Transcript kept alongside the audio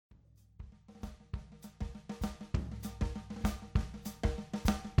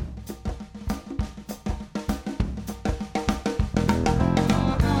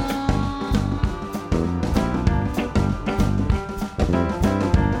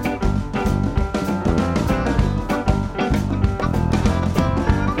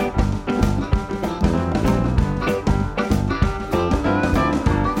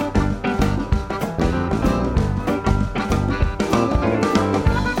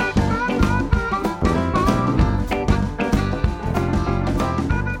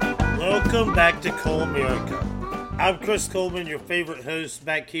Welcome back to Cole America. I'm Chris Coleman, your favorite host,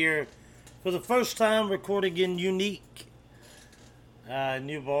 back here for the first time recording in Unique.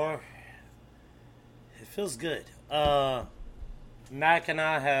 New bar. It feels good. Mac and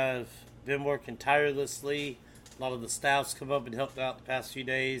I have been working tirelessly. A lot of the staff's come up and helped out the past few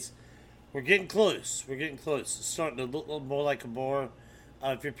days. We're getting close. It's starting to look a little more like a bar.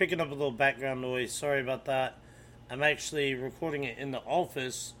 If you're picking up a little background noise, sorry about that. I'm actually recording it in the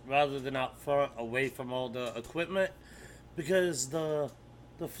office rather than out front, away from all the equipment, because the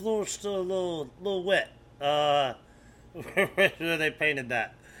floor's still a little wet. Where they painted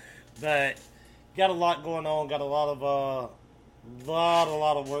that, but got a lot going on. Got a lot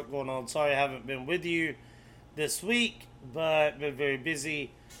of work going on. Sorry I haven't been with you this week, but been very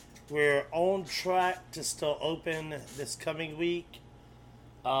busy. We're on track to still open this coming week.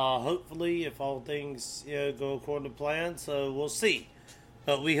 Hopefully, if all things go according to plan, so we'll see.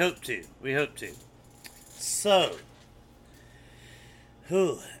 But we hope to. So,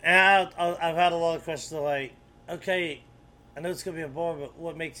 and I've had a lot of questions like, okay, I know it's gonna be a bar, but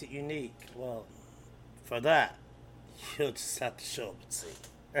what makes it unique? Well, for that, you'll just have to show up and see.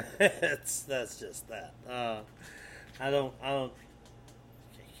 That's just that. I can't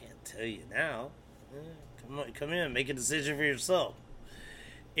tell you now. Come in, make a decision for yourself.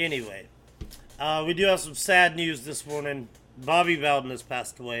 Anyway, we do have some sad news this morning. Bobby Bowden has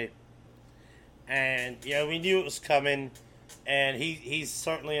passed away. And, we knew it was coming. And he's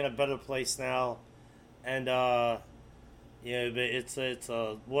certainly in a better place now. And, but it's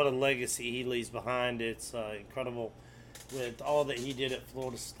what a legacy he leaves behind. It's incredible with all that he did at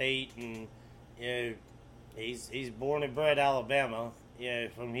Florida State. And, he's born and bred Alabama,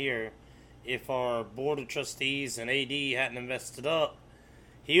 from here. If our board of trustees and AD hadn't invested up,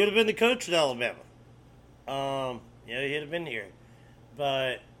 he would have been the coach at Alabama. He'd have been here.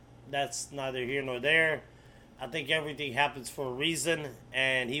 But that's neither here nor there. I think everything happens for a reason,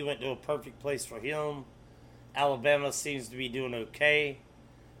 and he went to a perfect place for him. Alabama seems to be doing okay.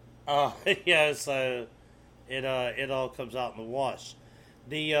 So it all comes out in the wash.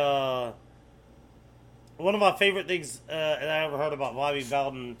 The one of my favorite things that I ever heard about Bobby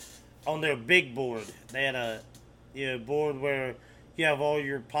Bowden, on their big board, they had a board where you have all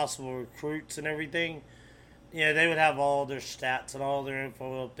your possible recruits and everything. They would have all their stats and all their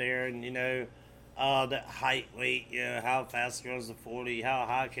info up there, and the height, weight, how fast he runs the 40, how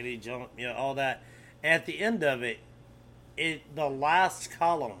high can he jump, all that. And at the end of it, the last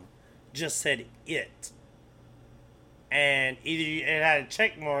column just said it, and either it had a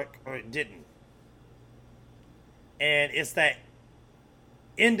check mark or it didn't. And it's that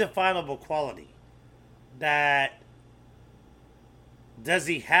indefinable quality that, does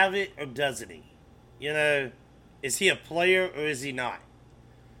he have it or doesn't he? Is he a player or is he not?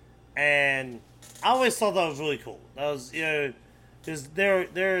 And I always thought that was really cool. That was, because there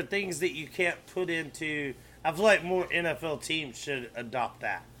are things that you can't put into. I feel like more NFL teams should adopt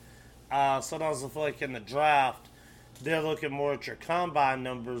that. Sometimes I feel like in the draft, they're looking more at your combine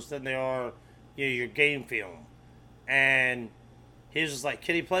numbers than they are, your game film. And he was just like,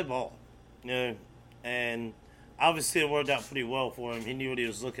 can he play ball? And obviously it worked out pretty well for him. He knew what he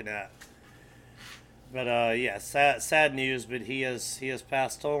was looking at. But sad news. But he has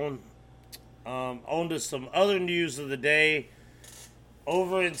passed on. On to some other news of the day.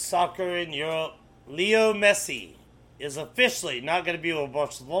 Over in soccer in Europe, Leo Messi is officially not going to be with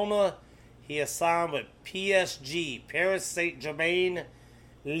Barcelona. He has signed with PSG, Paris Saint-Germain,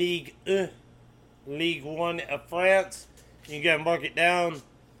 Ligue 1 of France. You got to mark it down.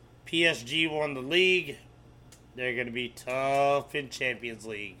 PSG won the league. They're going to be tough in Champions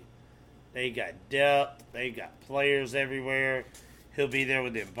League. They got depth. They got players everywhere. He'll be there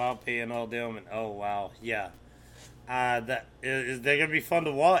with Mbappe and all them. And oh wow, yeah, they're going to be fun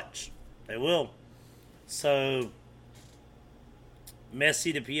to watch. They will. So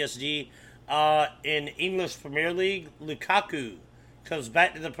Messi to PSG. In English Premier League, Lukaku comes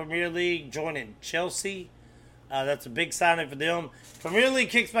back to the Premier League, joining Chelsea. That's a big signing for them. Premier League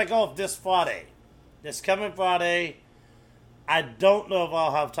kicks back off this Friday. This coming Friday. I don't know if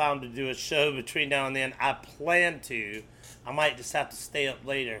I'll have time to do a show between now and then. I plan to. I might just have to stay up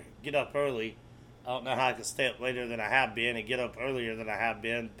later, get up early. I don't know how I can stay up later than I have been and get up earlier than I have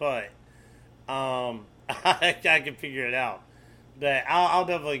been, but I can figure it out. But I'll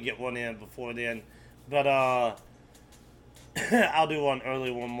definitely get one in before then. But I'll do one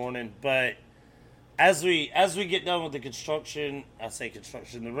early one morning. But as we get done with the construction,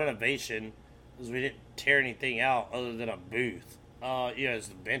 the renovation, because we didn't tear anything out other than a booth. It's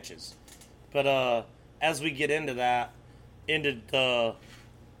the benches. But as we get into that, into the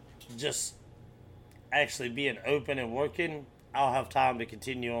just actually being open and working, I'll have time to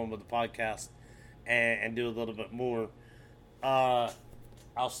continue on with the podcast and do a little bit more.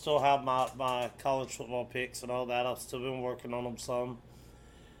 I'll still have my college football picks and all that. I've still been working on them some.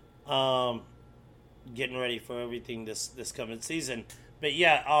 Getting ready for everything this coming season. But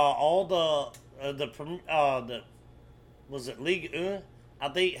yeah, all the was it League 1? I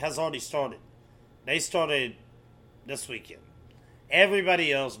think has already started. They started this weekend.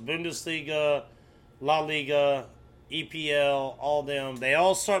 Everybody else, Bundesliga, La Liga, EPL, all them, they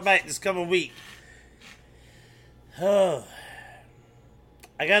all start back this coming week. I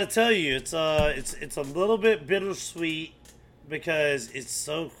gotta tell you, it's a little bit bittersweet because it's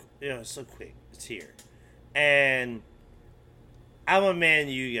so so quick. It's here, and I'm a Man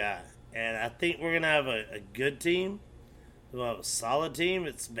U guy, and I think we're gonna have a good team. We'll have a solid team.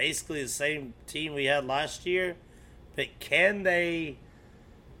 It's basically the same team we had last year, but can they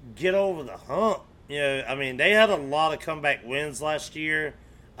get over the hump? I mean, they had a lot of comeback wins last year,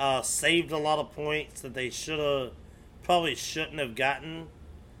 saved a lot of points that they probably shouldn't have gotten,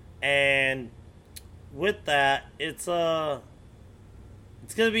 and with that, it's going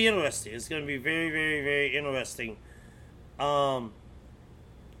to be interesting. It's going to be very, very, very interesting. I'll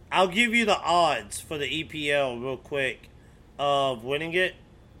give you the odds for the EPL real quick of winning it.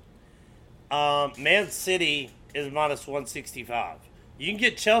 Man City is minus 165. You can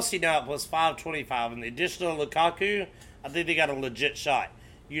get Chelsea now at plus 525. And the additional Lukaku, I think they got a legit shot.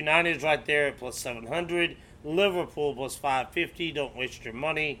 United's right there at plus 700. Liverpool plus 550. Don't waste your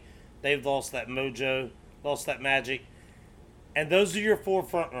money. They've lost that mojo, lost that magic. And those are your 4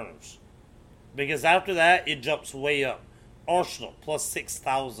 front runners. Because after that, it jumps way up. Arsenal plus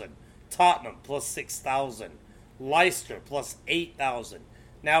 6,000. Tottenham plus 6,000. Leicester plus 8,000.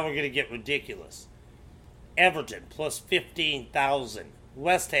 Now we're going to get ridiculous. Everton plus 15,000.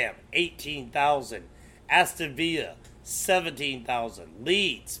 West Ham 18,000. Aston Villa 17,000.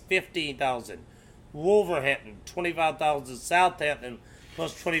 Leeds 15,000. Wolverhampton 25,000. Southampton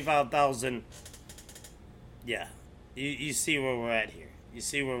plus 25,000. Yeah. You see where we're at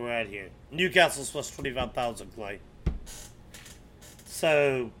here. Newcastle's plus 25,000, Clay.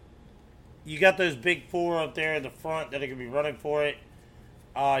 So, you got those big 4 up there in the front that are going to be running for it.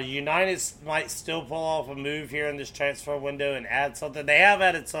 United might still pull off a move here in this transfer window and add something. They have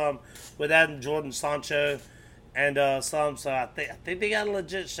added some with adding Jordan Sancho and some. So, I think they got a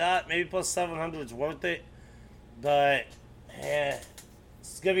legit shot. Maybe plus 700 is worth it. But,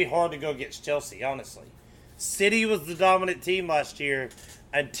 it's going to be hard to go against Chelsea, honestly. City was the dominant team last year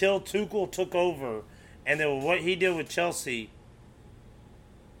until Tuchel took over. And then what he did with Chelsea,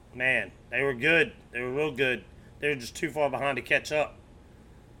 man, they were good. They were real good. They were just too far behind to catch up.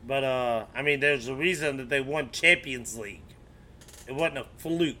 But, I mean, there's a reason that they won Champions League. It wasn't a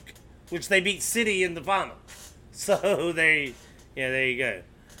fluke, which they beat City in the final. So, there you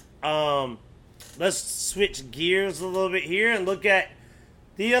go. Let's switch gears a little bit here and look at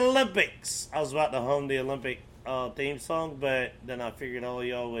the Olympics. I was about to hum the Olympic theme song, but then I figured all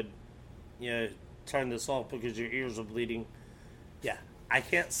y'all would, turn this off because your ears are bleeding. Yeah, I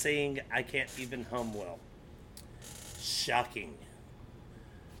can't sing. I can't even hum well. Shocking.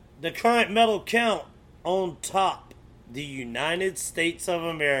 The current medal count on top, the United States of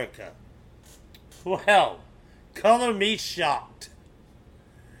America. Well, color me shocked.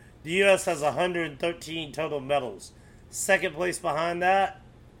 The U.S. has 113 total medals. Second place behind that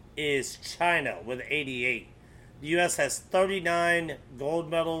is China with 88. The U.S. has 39 gold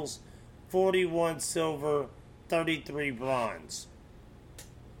medals, 41 silver, 33 bronze.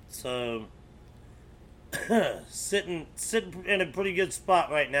 So, sitting in a pretty good spot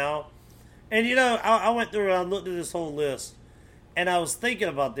right now. And I went through and I looked at this whole list, and I was thinking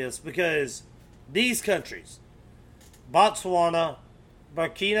about this because these countries, Botswana,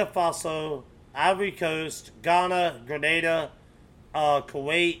 Burkina Faso, Ivory Coast, Ghana, Grenada,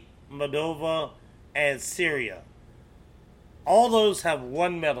 Kuwait, Moldova, and Syria, all those have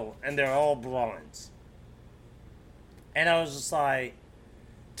 1 medal, and they're all bronze. And I was just like,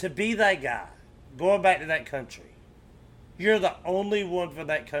 to be that guy, going back to that country, you're the only one for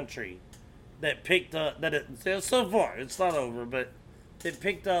that country that picked up, so far, it's not over, but that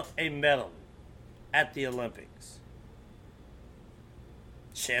picked up a medal at the Olympics.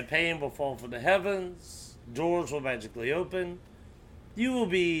 Champagne will fall from the heavens, doors will magically open. You will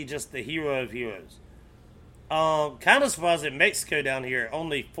be just the hero of heroes. Kind of surprised that Mexico down here,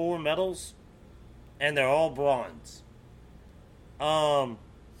 only 4 medals, and they're all bronze. I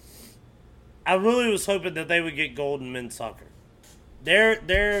really was hoping that they would get gold in men's soccer. Their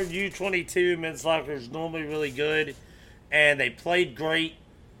U22 men's soccer is normally really good, and they played great.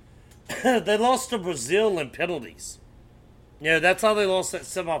 They lost to Brazil in penalties. That's how they lost that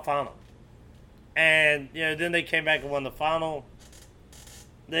semifinal. And then they came back and won the final.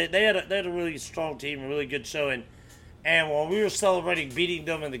 They had a really strong team, a really good showing. And while we were celebrating beating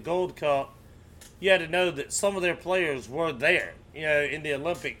them in the Gold Cup, you had to know that some of their players were there, in the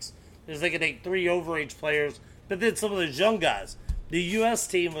Olympics. Because they could take 3 overage players, but then some of those young guys. The U.S.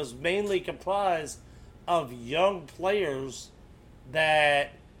 team was mainly comprised of young players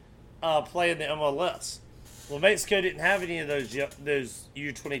that play in the MLS. Well, Mexico didn't have any of those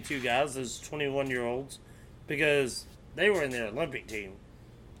U-22 guys, those 21-year-olds, because they were in their Olympic team.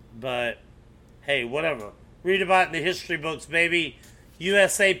 But, hey, whatever. Read about it in the history books, baby.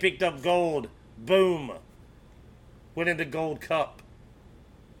 USA picked up gold. Boom. Winning the Gold Cup.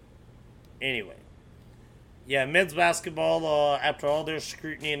 Anyway. Yeah, men's basketball, after all their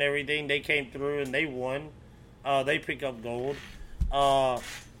scrutiny and everything, they came through and they won. They picked up gold.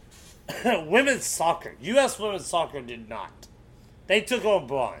 Women's soccer. U.S. women's soccer did not. They took on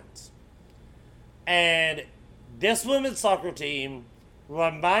bronze. And this women's soccer team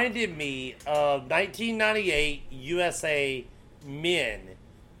reminded me of 1998 USA men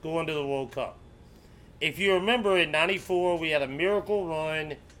going to the World Cup. If you remember, in 94, we had a miracle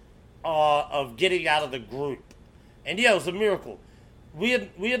run of getting out of the group. And yeah, it was a miracle. We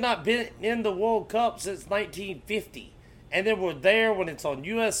had not been in the World Cup since 1950. And then we're there when it's on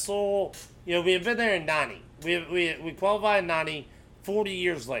U.S. soil. We had been there in 90. We qualified in 90, 40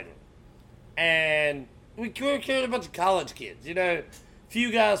 years later. And we carried a bunch of college kids,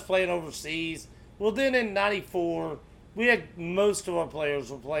 few guys playing overseas. Well, then in 94, we had most of our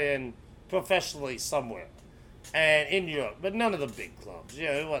players were playing professionally somewhere. And in Europe, but none of the big clubs.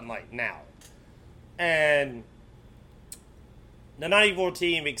 It wasn't like now. And the 94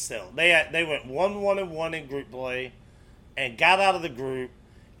 team excelled. They went 1-1-1 in group play and got out of the group.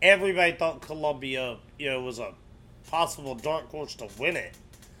 Everybody thought Colombia, was a possible dark horse to win it.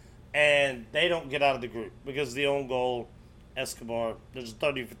 And they don't get out of the group because of the own goal, Escobar. There's a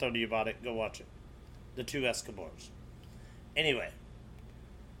 30 for 30 about it. Go watch it. The 2 Escobars. Anyway.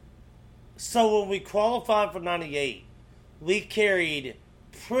 So when we qualified for 98, we carried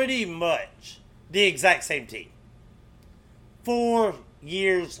pretty much the exact same team. 4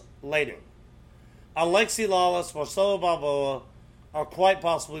 years later, Alexi Lawless, Marcelo Balboa are quite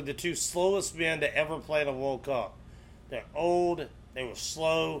possibly the 2 slowest men to ever play in a World Cup. They're old. They were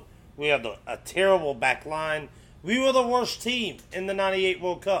slow. We had a terrible back line. We were the worst team in the 98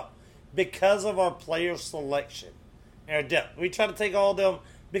 World Cup because of our player selection and our depth. We tried to take all of them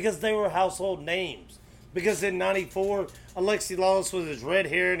because they were household names. Because in 94, Alexi Lawless with his red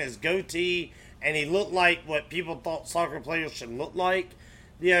hair and his goatee, and he looked like what people thought soccer players should look like.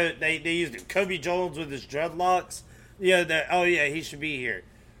 They used him. Kobe Jones with his dreadlocks. He should be here.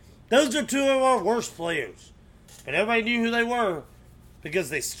 Those are 2 of our worst players. But everybody knew who they were because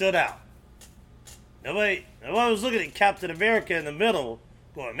they stood out. Nobody was looking at Captain America in the middle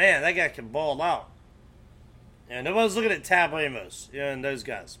going, man, that guy can ball out. And nobody was looking at Tab Ramos, and those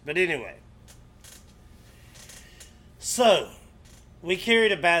guys. But anyway. So, we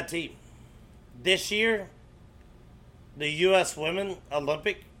carried a bad team. This year, the U.S. Women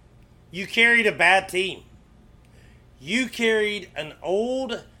Olympic, you carried a bad team. You carried an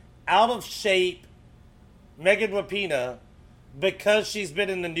old, out-of-shape Megan Rapinoe because she's been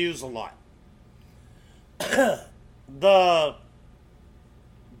in the news a lot. The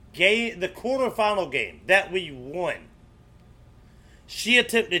quarterfinal game that we won, she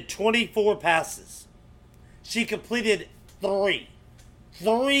attempted 24 passes. She completed 3.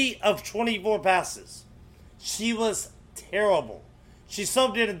 3 of 24 passes. She was terrible. She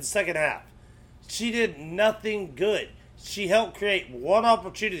subbed in the second half. She did nothing good. She helped create one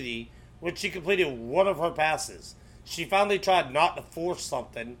opportunity when she completed 1 of her passes. She finally tried not to force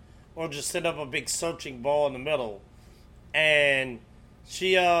something or just send up a big searching ball in the middle. And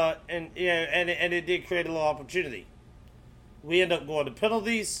she and it did create a little opportunity. We end up going to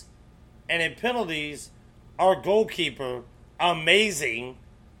penalties, and in penalties, our goalkeeper, amazing,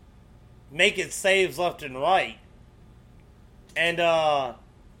 making saves left and right. And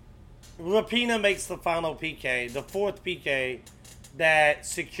Rapinoe makes the final PK, the 4th PK that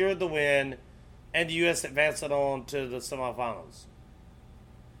secured the win, and the U.S. advanced it on to the semifinals.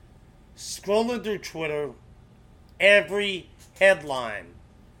 Scrolling through Twitter, every headline,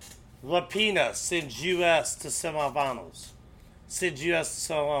 Rapinoe sends U.S. to semifinals. Sends U.S.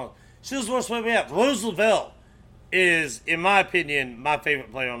 to semifinals. She was the worst way we have. Rose Lavelle is, in my opinion, my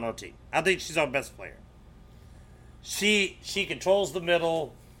favorite player on our team. I think she's our best player. She controls the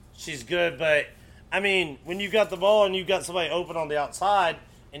middle. She's good, but, I mean, when you got the ball and you got somebody open on the outside,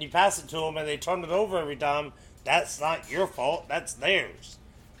 and you pass it to them and they turn it over every time, that's not your fault. That's theirs.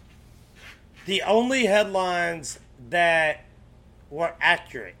 The only headlines that were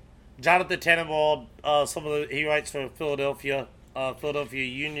accurate, Jonathan Tannenwald, he writes for Philadelphia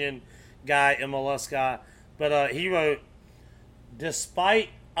Union guy, MLS guy, but he wrote, despite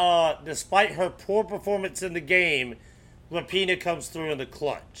her poor performance in the game, Rapinoe comes through in the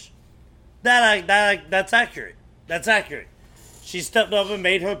clutch. That's accurate. That's accurate. She stepped up and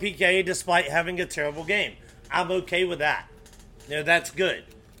made her PK despite having a terrible game. I'm okay with that. That's good.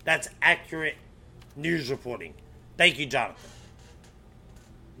 That's accurate news reporting. Thank you, Jonathan.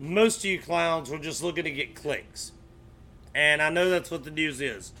 Most of you clowns were just looking to get clicks. And I know that's what the news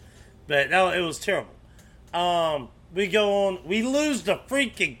is. But no, it was terrible. We go on. We lose to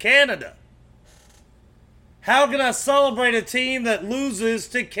freaking Canada. How can I celebrate a team that loses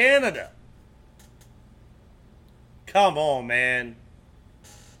to Canada? Come on, man.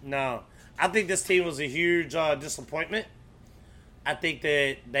 No. I think this team was a huge disappointment. I think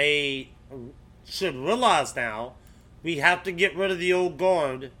that they should realize now we have to get rid of the old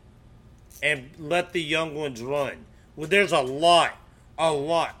guard and let the young ones run. Well, there's a lot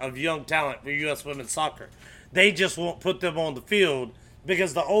of young talent for U.S. women's soccer. They just won't put them on the field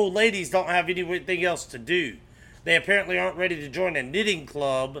because the old ladies don't have anything else to do. They apparently aren't ready to join a knitting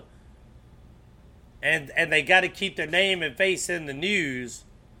club, and they got to keep their name and face in the news.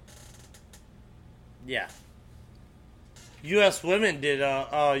 Yeah. U.S. women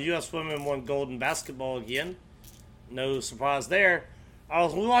U.S. women won gold in basketball again. No surprise there. I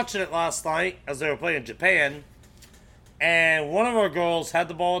was watching it last night as they were playing Japan, and one of our girls had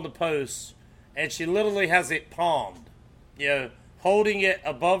the ball in the post, and she literally has it palmed, holding it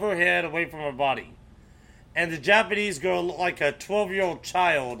above her head, away from her body. And the Japanese girl looked like a 12-year-old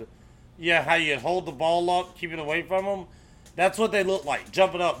child. How you hold the ball up, keep it away from them. That's what they looked like,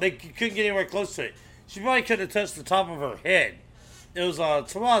 jumping up. They couldn't get anywhere close to it. She probably couldn't have touched the top of her head. It was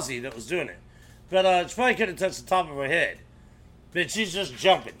Tarazi that was doing it. But she probably couldn't touch the top of her head. But she's just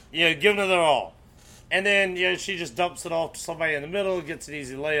jumping, giving it their all. And then, she just dumps it off to somebody in the middle, gets an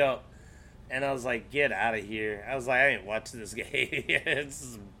easy layup. And I was like, get out of here. I was like, I ain't watching this game.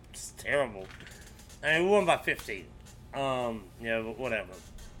 It's terrible. I mean, we won by 15. But whatever.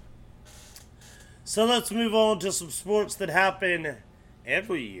 So let's move on to some sports that happen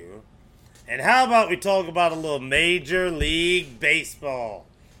every year. And how about we talk about a little Major League Baseball?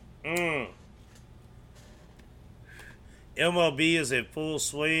 MLB is in full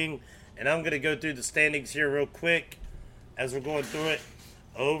swing, and I'm going to go through the standings here real quick as we're going through it.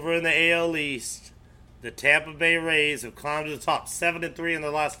 Over in the AL East, the Tampa Bay Rays have climbed to the top, 7-3 in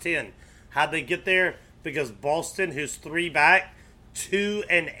their last 10. How'd they get there? Because Boston, who's 3 back,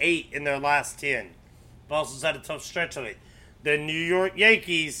 2-8 in their last 10. Boston's had a tough stretch of it. The New York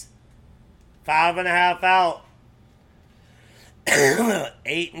Yankees, 5.5 out,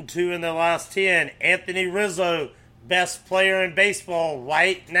 8-2 in their last 10. Anthony Rizzo, best player in baseball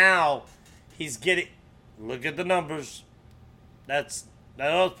right now. He's getting. Look at the numbers. Part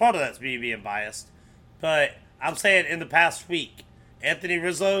of that's me being biased, but I'm saying in the past week, Anthony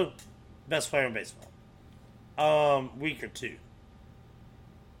Rizzo, best player in baseball. Week or two.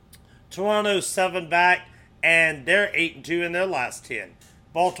 Toronto 7 back, and they're 8-2 in their last 10.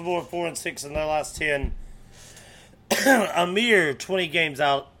 Baltimore 4-6 in their last 10. A mere 28 games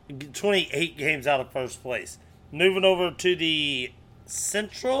out of first place. Moving over to the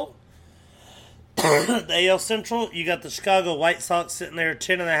Central, the AL Central, you got the Chicago White Sox sitting there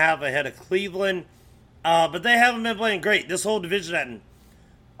 10.5 ahead of Cleveland. But they haven't been playing great. This whole division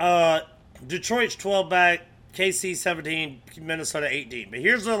hadn't. Detroit's 12 back, KC 17, Minnesota 18. But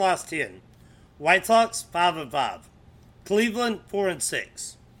here's their last 10. White Sox 5-5. Cleveland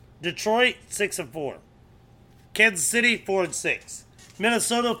 4-6. Detroit 6-4. Kansas City 4-6.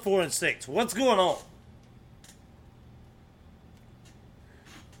 Minnesota 4-6. What's going on?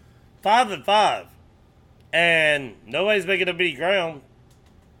 5-5. And nobody's making up any ground.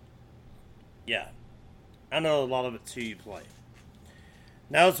 Yeah. I know a lot of it's who you play.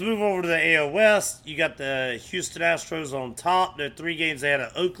 Now let's move over to the AL West. You got the Houston Astros on top. They're 3 games ahead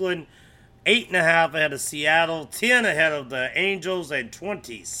of Oakland. 8.5 ahead of Seattle. 10 ahead of the Angels. And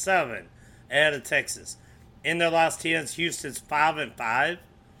 27 ahead of Texas. In their last 10, Houston's 5-5.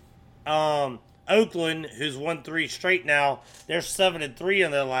 Oakland, who's won 3 straight now, they're 7-3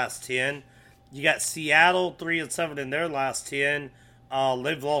 in their last 10. You got Seattle 3-7 in their last 10.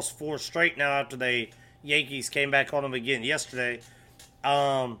 They've lost 4 straight now after the Yankees came back on them again yesterday.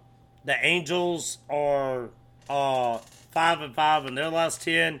 The Angels are 5-5 in their last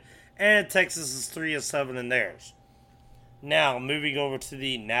 10, and Texas is 3-7 in theirs. Now, moving over to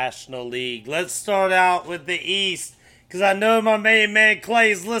the National League. Let's start out with the East, because I know my main man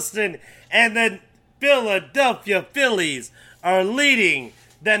Clay is listening, and the Philadelphia Phillies are leading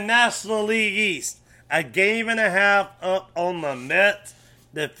the National League East. A game and a half up on the Mets.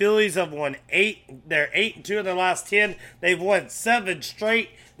 The Phillies have won 8. They're 8-2 in their last 10. They've won 7 straight.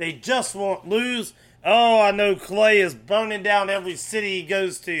 They just won't lose. Oh, I know Clay is burning down every city he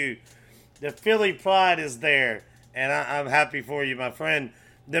goes to. The Philly pride is there. And I'm happy for you, my friend.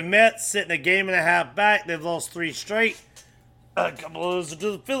 The Mets sitting a game and a half back. They've lost 3 straight. A couple of those are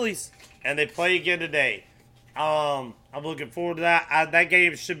to the Phillies. And they play again today. I'm looking forward to that. That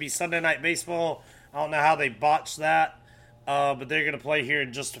game should be Sunday Night Baseball. I don't know how they botched that. But they're going to play here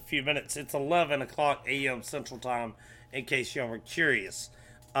in just a few minutes. It's 11 o'clock a.m. Central Time, in case y'all were curious.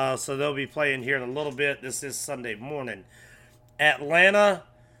 So they'll be playing here in a little bit. This is Sunday morning. Atlanta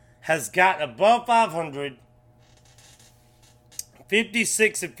has gotten above 500.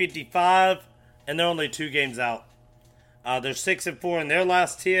 56-55, and they're only 2 games out. They're 6-4 in their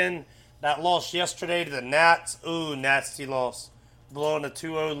last 10. That loss yesterday to the Nats. Ooh, nasty loss. Blowing a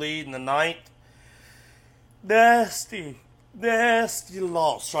 2-0 lead in the 9th. Nasty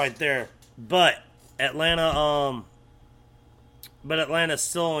loss right there. But Atlanta's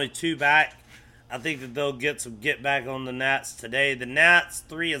still only 2 back. I think that they'll get back on the Nats today. The Nats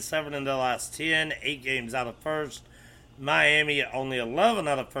 3-7 in their last 10, 8 games out of first. Miami only 11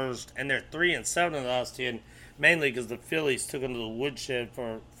 out of first, and they're 3-7 in the last 10, mainly because the Phillies took them to the woodshed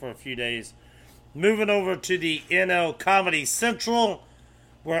for a few days. Moving over to the NL Comedy Central,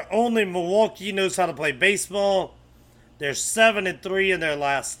 where only Milwaukee knows how to play baseball. They're 7-3 in their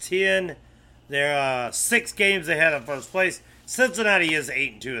last 10. They're 6 games ahead of first place. Cincinnati is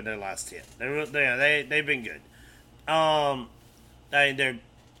 8-2 in their last 10. They've been good. They're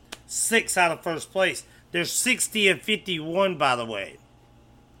 6 out of first place. They're 60-51, by the way.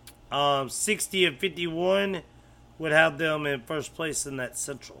 60-51 would have them in first place in that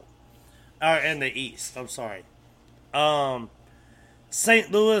Central. Or in the East, I'm sorry.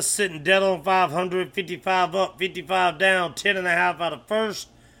 St. Louis sitting dead on 500, 55 up, 55 down, 10.5 out of first,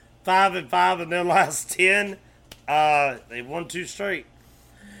 5-5 in their last 10. They won 2 straight.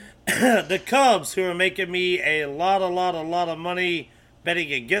 The Cubs, who are making me a lot of money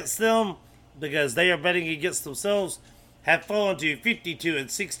betting against them, because they are betting against themselves, have fallen to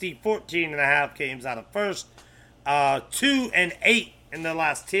 52-60, 14.5 games out of first. 2-8 in their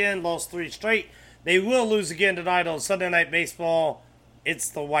last 10, lost 3 straight. They will lose again tonight on Sunday Night Baseball. It's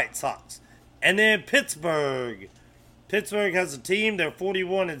the White Sox. And then Pittsburgh. Pittsburgh has a team. They're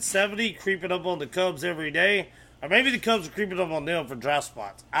 41-70, creeping up on the Cubs every day. Or maybe the Cubs are creeping up on them for draft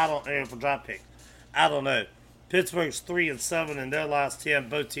spots. I don't know, for draft picks. I don't know. Pittsburgh's 3-7 in their last 10.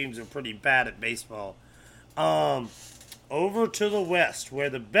 Both teams are pretty bad at baseball. Over to the West, where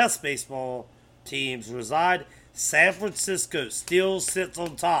the best baseball teams reside. San Francisco still sits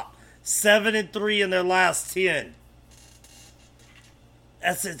on top. 7-3 in their last 10.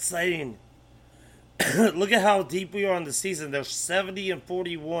 That's insane. Look at how deep we are in the season. They're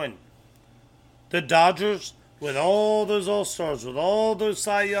 70-41. The Dodgers, with all those All-Stars, with all those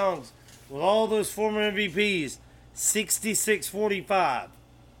Cy Youngs, with all those former MVPs, 66-45.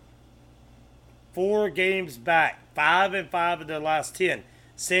 4 games back. 5-5 in their last 10.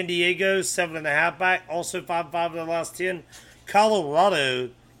 San Diego, 7.5 back. Also 5-5 in their last 10.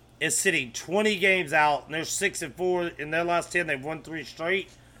 Colorado is sitting 20 games out, and they're 6-4 in their last 10. They've won 3 straight.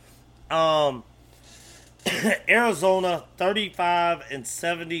 Arizona,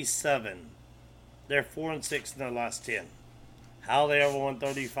 35-77. They're 4-6 in their last 10. How they ever won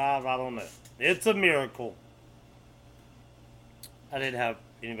 35, I don't know. It's a miracle. I didn't have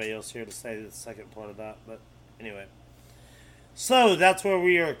anybody else here to say the second part of that, but anyway. So that's where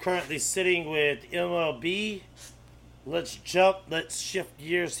we are currently sitting with MLB. Let's shift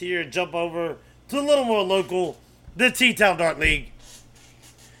gears here, jump over to a little more local, the T-Town Dart League.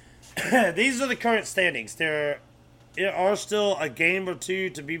 These are the current standings. There are still a game or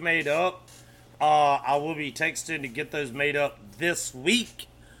 2 to be made up. I will be texting to get those made up this week.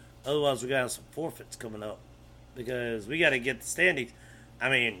 Otherwise, we got to have some forfeits coming up, because we got to get the standings. I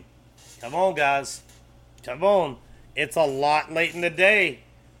mean, come on, guys. Come on. It's a lot late in the day.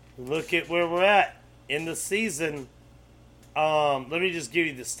 Look at where we're at in the season. Let me just give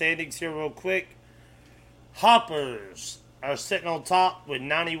you the standings here real quick. Hoppers are sitting on top with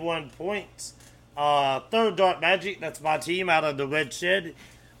 91 points. Third Dart Magic, that's my team out of the Red Shed,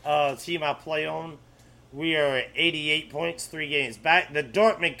 team I play on. We are at 88 points, 3 games back. The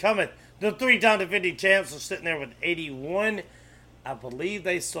Dartmen coming. The 3-time defending champs are sitting there with 81. I believe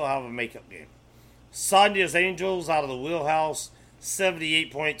they still have a makeup game. Sonia's Angels out of the wheelhouse,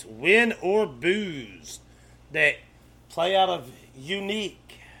 78 points. Win or booze that play out of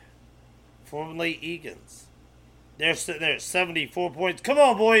Unique, formerly Egan's. They're sitting there at 74 points. Come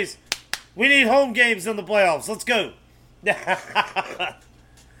on, boys. We need home games in the playoffs. Let's go.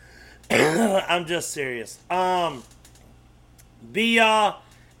 I'm just serious. Bia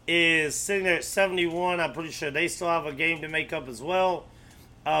is sitting there at 71. I'm pretty sure they still have a game to make up as well.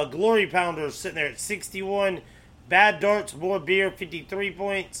 Glory Pounder is sitting there at 61. Bad Darts, More Beer, 53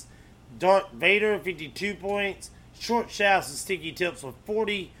 points. Dart Vader, 52 points. Short Shafts and Sticky Tips with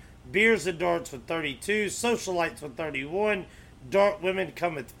 40. Beers and Darts with 32. Socialites with 31. Dart Women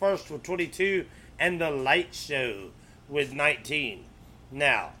cometh first with 22. And The Light Show with 19.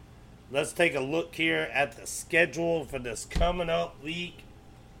 Now, let's take a look here at the schedule for this coming up week.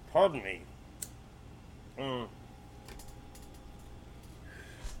 Pardon me.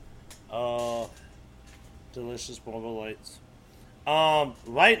 Delicious Marble Lights.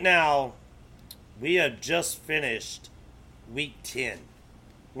 Right now, we have just finished week 10.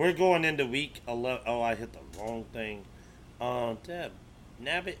 We're going into week 11. Oh, I hit the wrong thing. Dab,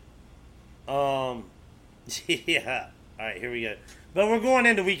 nabbit. Yeah. All right, here we go. But we're going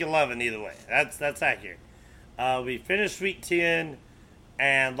into week 11 either way. That's accurate. We finished week 10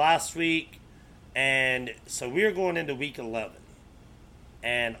 and last week, and so we're going into week 11.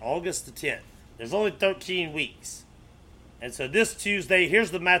 And August the 10th. There's only 13 weeks. And so this Tuesday,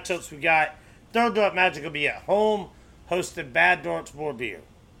 here's the matchups we got. Third Dart Magic will be at home, hosting Bad Darts More Beer.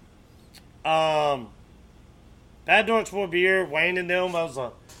 Bad Darts More Beer, Wayne and them, I was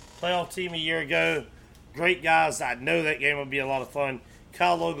a playoff team a year ago. Great guys. I know that game will be a lot of fun.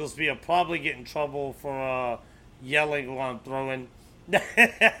 Kyle Oglesby will probably get in trouble for yelling while I'm throwing.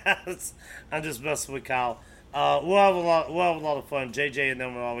 I'm just messing with Kyle. We'll have a lot of fun. JJ and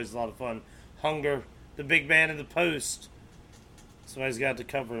them are always a lot of fun. Hunger, the big man in the post. Somebody's got to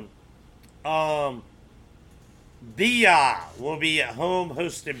cover him. BI will be at home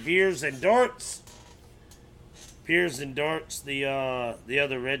hosting Beers and Darts. Beers and Darts, the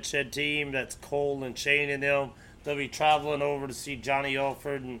other Red Shed team, that's Cole and Shane and them. They'll be traveling over to see Johnny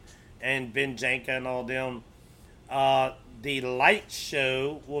Alford and Ben Janka and all them. The Light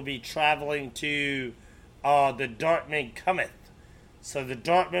Show will be traveling to the Dartman Cometh. So the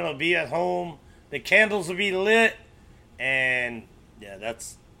Dartman will be at home. The candles will be lit. And, yeah,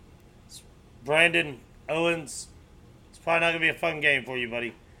 that's Brandon Owens. It's probably not going to be a fun game for you,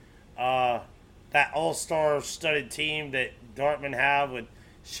 buddy. That all-star studded team that Dartman have with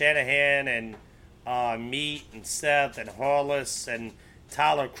Shanahan and Meat and Seth and Harless and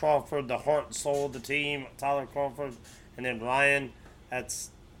Tyler Crawford, the heart and soul of the team. Tyler Crawford and then Ryan.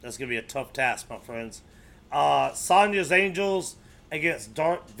 That's going to be a tough task, my friends. Sonia's Angels against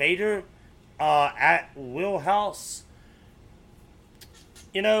Dart Vader at Wheelhouse.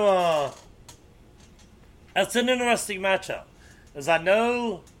 You know, that's an interesting matchup. As I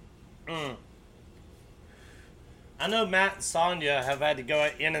know Matt and Sonia have had to go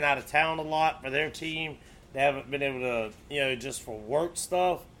in and out of town a lot for their team. They haven't been able to, just for work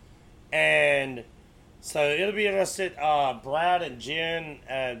stuff. And so it'll be interesting. Brad and Jen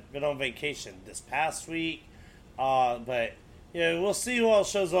have been on vacation this past week. But, we'll see who else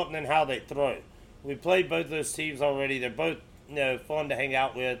shows up and then how they throw. We played both those teams already. They're both, fun to hang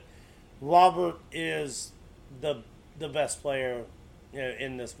out with. Robert is the best player,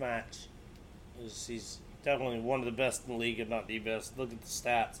 in this match. He's definitely one of the best in the league, if not the best. Look at the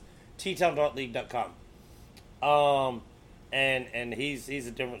stats. TTownDartLeague.com. And he's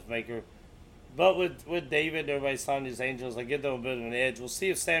a difference maker. But with David, everybody's signing his Angels. I give them a bit of an edge. We'll see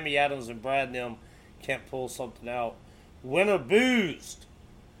if Sammy Adams and Brad and them can't pull something out. Winner boozed.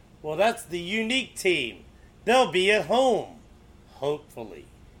 Well, that's the Unique team. They'll be at home, hopefully.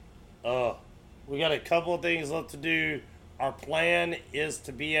 We got a couple of things left to do. Our plan is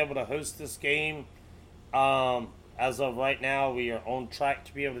to be able to host this game. As of right now, we are on track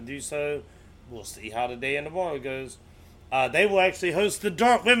to be able to do so. We'll see how today and tomorrow goes. They will actually host the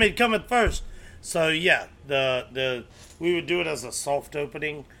Dart Women coming first. So, yeah, we would do it as a soft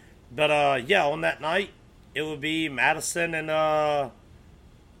opening. But, on that night, it would be Madison and her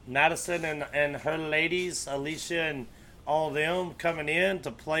ladies, Alicia and all of them coming in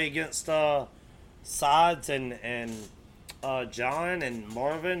to play against Sides and John and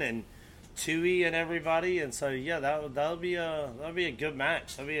Marvin and Tui and everybody. And so, yeah, that'll be a good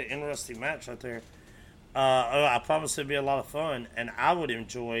match. That'll be an interesting match right there. I promise it'll be a lot of fun, and I would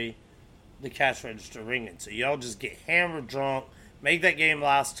enjoy the cash register ringing. So y'all just get hammered drunk, make that game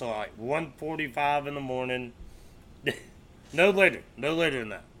last till like 1:45 in the morning. No later than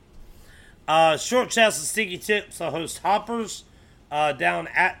that. Short Chats and Sticky Tips host Hoppers down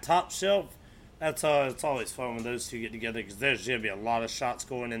at Top Shelf. It's always fun when those two get together because there's going to be a lot of shots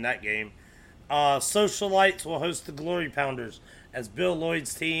going in that game. Socialites will host the Glory Pounders as Bill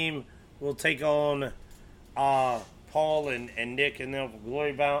Lloyd's team will take on Paul and Nick and them for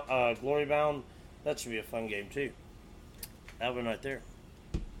Glory Bound. That should be a fun game too. That one right there.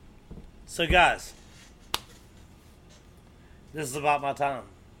 So guys, this is about my time.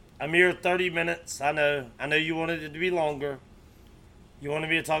 I'm here 30 minutes. I know you wanted it to be longer. You wanted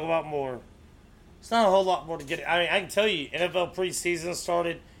me to talk about more. It's not a whole lot more to get. I can tell you, NFL preseason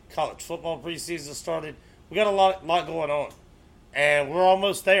started, college football preseason started. We got a lot going on, and we're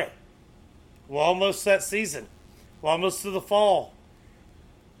almost there. We're almost that season. We're almost to the fall.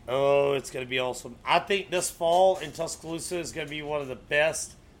 Oh, it's going to be awesome. I think this fall in Tuscaloosa is going to be one of the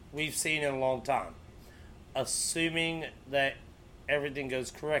best we've seen in a long time, assuming that everything goes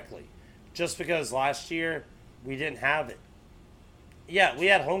correctly. Just because last year we didn't have it. Yeah, we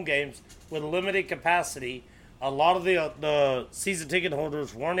had home games with limited capacity. A lot of the season ticket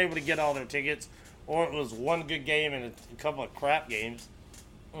holders weren't able to get all their tickets, or it was one good game and a couple of crap games.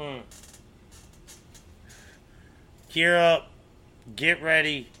 Gear up, get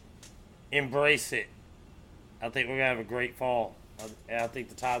ready, embrace it. I think we're going to have a great fall. I think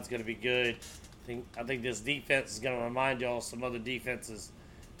the Tide's going to be good. I think this defense is going to remind y'all of some other defenses,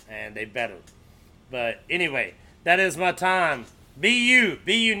 and they better. But anyway, that is my time. Be you.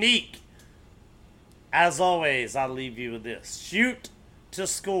 Be unique. As always, I leave you with this. Shoot to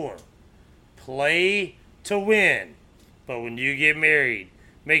score. Play to win. But when you get married,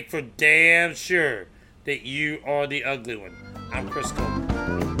 make for damn sure that you are the ugly one. I'm Chris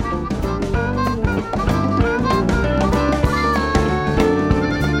Coleman.